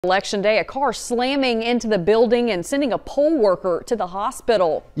Election day, a car slamming into the building and sending a poll worker to the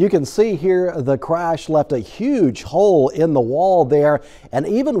hospital. You can see here the crash left a huge hole in the wall there. And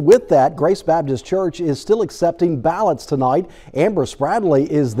even with that, Grace Baptist Church is still accepting ballots tonight. Amber Spradley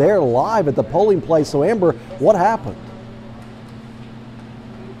is there live at the polling place. So Amber, what happened?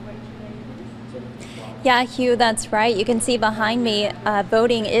 Yeah, Hugh, that's right. You can see behind me,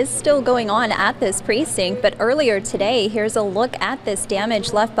 voting is still going on at this precinct. But earlier today, here's a look at this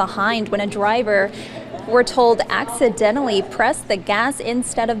damage left behind when a driver, we're told, accidentally pressed the gas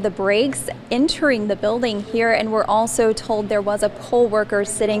instead of the brakes entering the building here. And we're also told there was a poll worker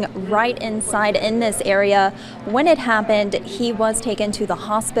sitting right inside in this area. When it happened, he was taken to the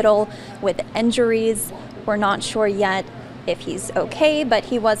hospital with injuries. We're not sure yet if he's okay, but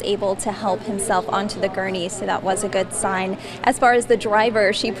he was able to help himself onto the gurney, so that was a good sign. As far as the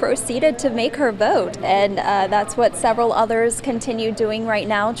driver, she proceeded to make her vote, and that's what several others continue doing right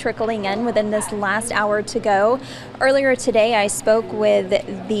now, trickling in within this last hour to go. Earlier today, I spoke with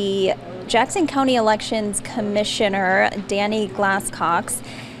the Jackson County Elections Commissioner, Danny Glasscox.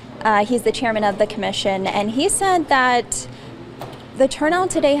 He's the chairman of the commission, and he said that the turnout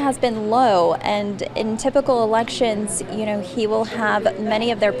today has been low, and in typical elections, you know, he will have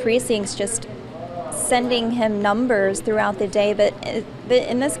many of their precincts just sending him numbers throughout the day. But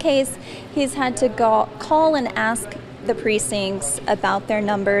in this case, he's had to call and ask the precincts about their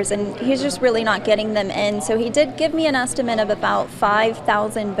numbers, and he's just really not getting them in. So he did give me an estimate of about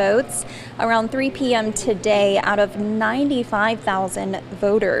 5,000 votes around 3 p.m. today out of 95,000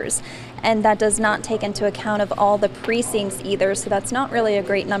 voters. And that does not take into account of all the precincts either, so that's not really a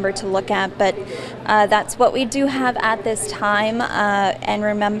great number to look at, but that's what we do have at this time. And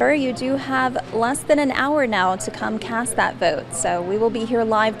remember, you do have less than an hour now to come cast that vote. So we will be here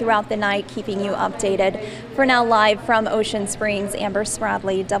live throughout the night, keeping you updated. For now, live from Ocean Springs, Amber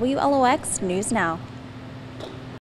Spradley, WLOX News Now.